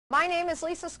My name is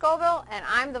Lisa Scoville, and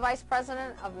I'm the Vice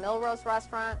President of Millrose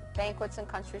Restaurant, Banquets and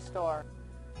Country Store.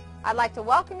 I'd like to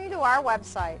welcome you to our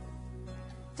website.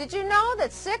 Did you know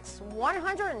that 6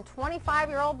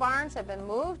 125-year-old barns have been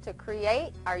moved to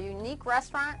create our unique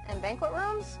restaurant and banquet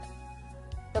rooms?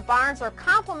 The barns are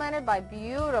complemented by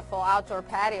beautiful outdoor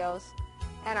patios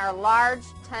and our large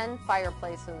 10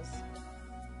 fireplaces.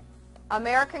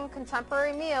 American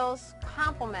contemporary meals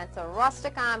complement the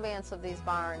rustic ambiance of these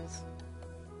barns.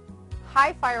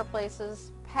 High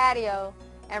fireplaces, patio,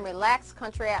 and relaxed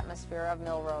country atmosphere of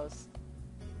Millrose.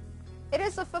 It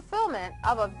is the fulfillment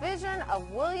of a vision of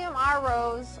William R.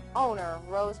 Rose, owner,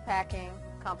 Rose Packing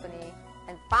Company,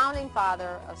 and founding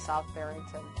father of South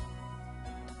Barrington.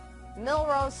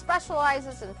 Millrose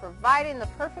specializes in providing the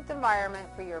perfect environment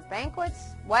for your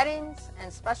banquets, weddings,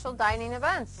 and special dining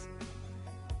events.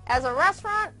 As a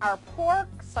restaurant, our pork,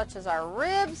 such as our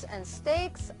ribs and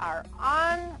steaks, are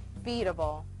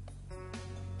unbeatable.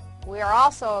 We are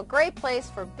also a great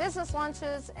place for business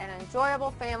lunches and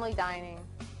enjoyable family dining.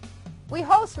 We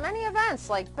host many events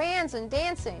like bands and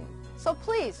dancing, so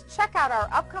please check out our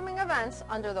upcoming events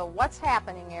under the What's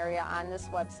Happening area on this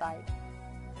website.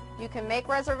 You can make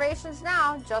reservations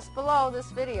now just below this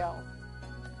video.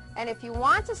 And if you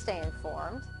want to stay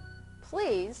informed,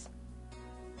 please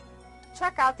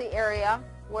check out the area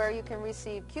where you can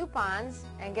receive coupons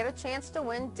and get a chance to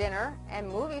win dinner and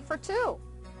movie for two.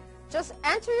 Just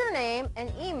enter your name and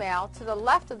email to the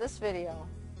left of this video.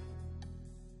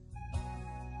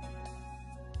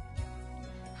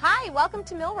 Hi, welcome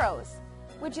to Millrose.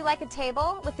 Would you like a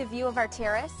table with a view of our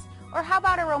terrace? Or how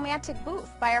about a romantic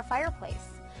booth by our fireplace?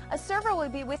 A server will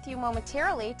be with you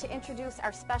momentarily to introduce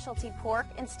our specialty pork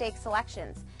and steak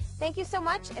selections. Thank you so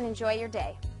much and enjoy your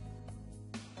day.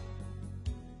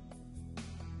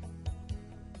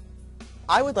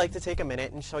 I would like to take a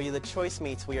minute and show you the choice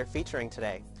meats we are featuring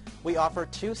today. We offer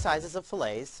two sizes of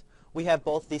fillets. We have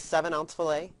both the 7-ounce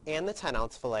fillet and the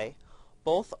 10-ounce fillet.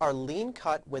 Both are lean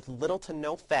cut with little to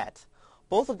no fat.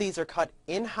 Both of these are cut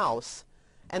in-house,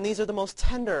 and these are the most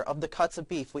tender of the cuts of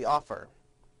beef we offer.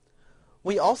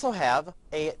 We also have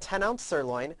a 10-ounce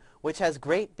sirloin, which has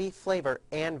great beef flavor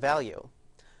and value.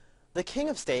 The king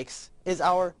of steaks is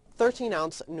our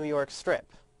 13-ounce New York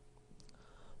strip.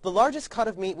 The largest cut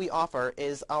of meat we offer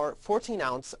is our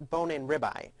 14-ounce bone-in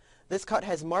ribeye. This cut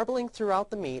has marbling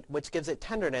throughout the meat, which gives it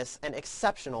tenderness and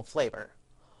exceptional flavor.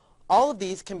 All of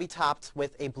these can be topped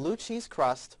with a blue cheese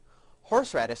crust,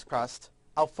 horseradish crust,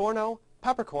 al forno,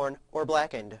 peppercorn, or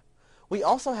blackened. We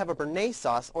also have a béarnaise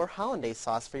sauce or hollandaise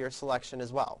sauce for your selection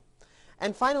as well.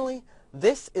 And finally,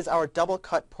 this is our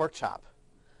double-cut pork chop.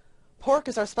 Pork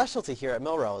is our specialty here at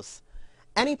Millrose.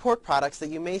 Any pork products that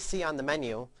you may see on the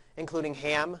menu, including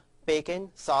ham,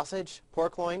 bacon, sausage,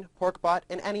 pork loin, pork butt,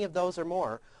 and any of those or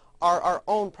more, are our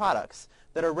own products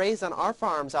that are raised on our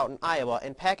farms out in Iowa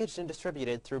and packaged and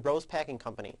distributed through Rose Packing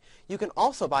Company. You can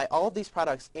also buy all of these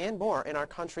products and more in our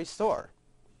country store.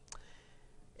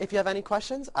 If you have any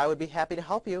questions, I would be happy to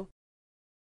help you.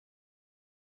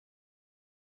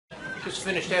 Just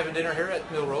finished having dinner here at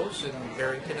Millrose in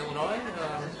Barrington, Illinois.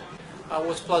 I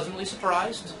was pleasantly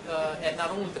surprised at not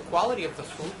only the quality of the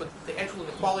food, but actually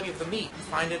the quality of the meat.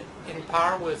 Find it in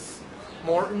par with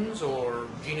Morton's or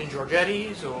Gene and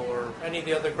Giorgetti's or any of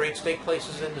the other great steak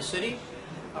places in the city.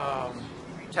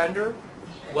 Tender,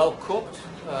 well cooked,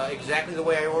 exactly the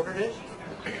way I ordered it.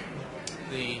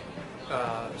 The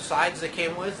sides they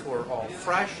came with were all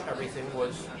fresh. Everything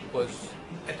was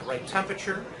at the right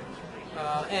temperature.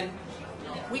 And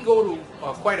we go to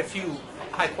quite a few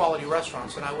high-quality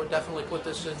restaurants, and I would definitely put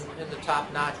this in the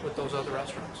top notch with those other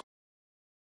restaurants.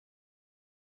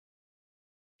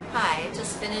 Hi, I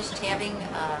just finished having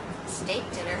a steak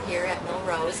dinner here at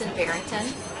Millrose in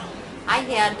Barrington. I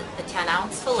had the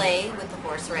 10-ounce filet with the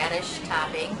horseradish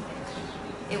topping.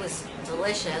 It was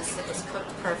delicious. It was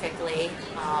cooked perfectly.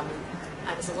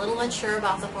 I was a little unsure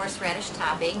about the horseradish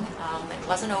topping. It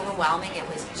wasn't overwhelming. It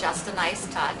was just a nice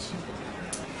touch.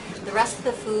 The rest of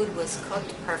the food was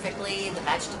cooked perfectly. The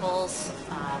vegetables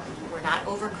were not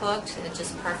overcooked,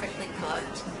 just perfectly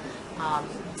cooked.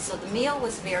 So the meal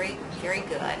was very, very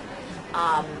good.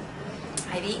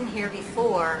 I've eaten here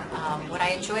before. What I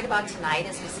enjoyed about tonight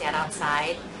is we sat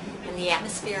outside, and the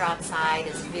atmosphere outside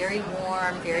is very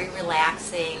warm, very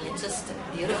relaxing. It's just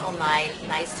a beautiful night.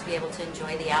 Nice to be able to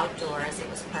enjoy the outdoors. It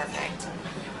was perfect.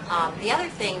 The other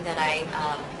thing that I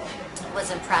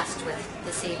was impressed with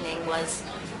this evening was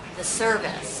the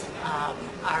service.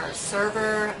 Our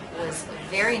server was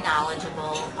very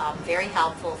knowledgeable, very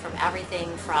helpful from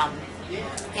everything from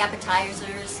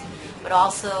appetizers, but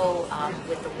also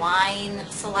with the wine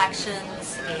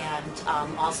selections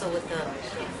and also with the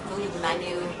include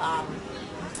menu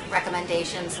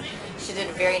recommendations. She did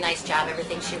a very nice job.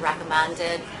 Everything she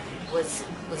recommended was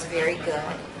very good.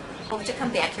 Hope to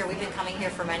come back here. We've been coming here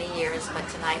for many years, but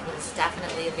tonight was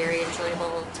definitely a very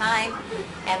enjoyable time,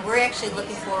 and we're actually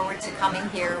looking forward to coming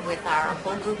here with our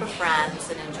whole group of friends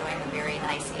and enjoying a very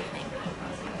nice evening.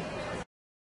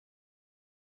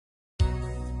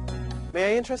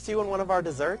 May I interest you in one of our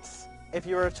desserts? If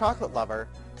you're a chocolate lover,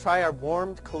 try our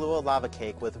warmed Kahlua lava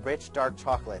cake with rich dark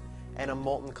chocolate and a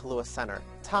molten Kahlua center,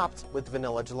 topped with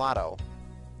vanilla gelato.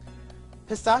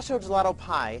 Pistachio gelato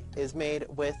pie is made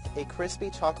with a crispy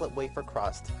chocolate wafer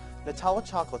crust, Nutella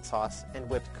chocolate sauce, and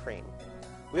whipped cream.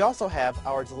 We also have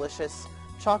our delicious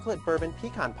chocolate bourbon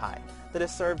pecan pie that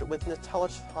is served with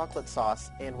Nutella chocolate sauce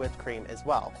and whipped cream as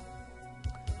well.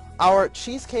 Our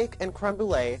cheesecake and creme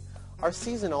brulee are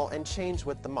seasonal and change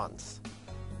with the months.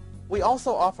 We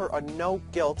also offer a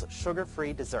no-guilt,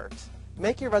 sugar-free dessert.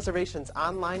 Make your reservations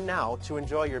online now to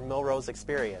enjoy your Millrose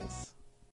experience.